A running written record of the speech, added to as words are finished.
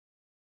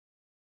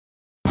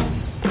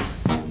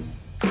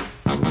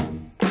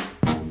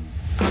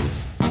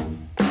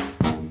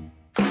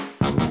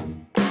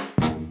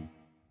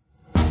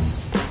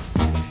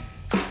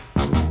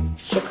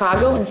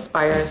Chicago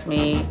inspires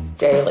me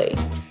daily.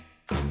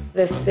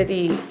 This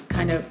city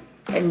kind of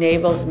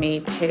enables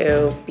me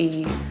to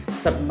be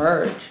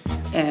submerged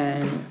in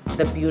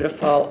the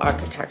beautiful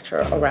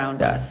architecture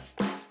around us.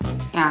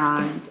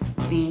 And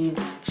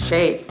these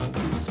shapes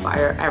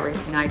inspire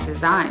everything I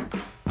design.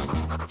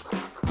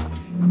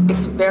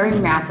 It's very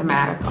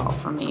mathematical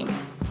for me.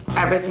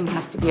 Everything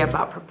has to be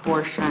about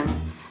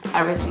proportions.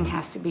 Everything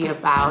has to be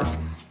about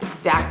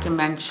exact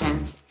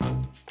dimensions.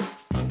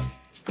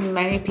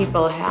 Many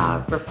people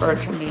have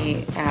referred to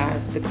me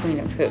as the Queen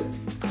of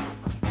Hoops.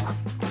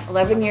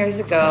 11 years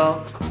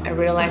ago, I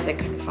realized I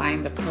couldn't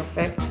find the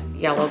perfect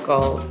yellow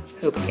gold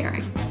hoop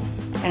earring.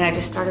 And I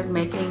just started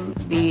making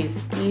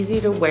these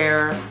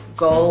easy-to-wear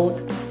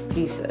gold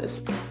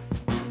pieces.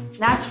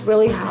 That's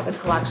really how the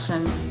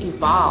collection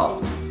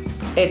evolved.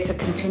 It's a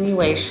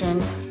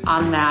continuation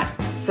on that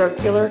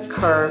circular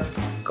curved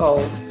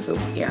gold hoop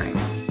earring.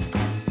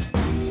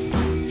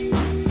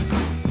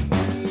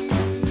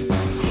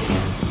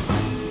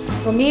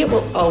 For me, it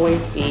will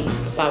always be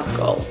about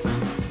gold.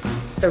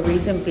 The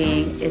reason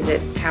being is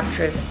it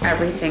captures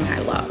everything I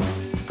love.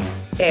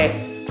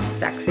 It's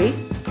sexy,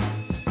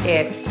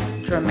 it's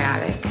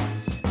dramatic,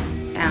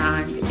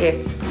 and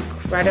it's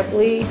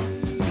incredibly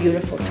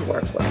beautiful to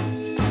work with.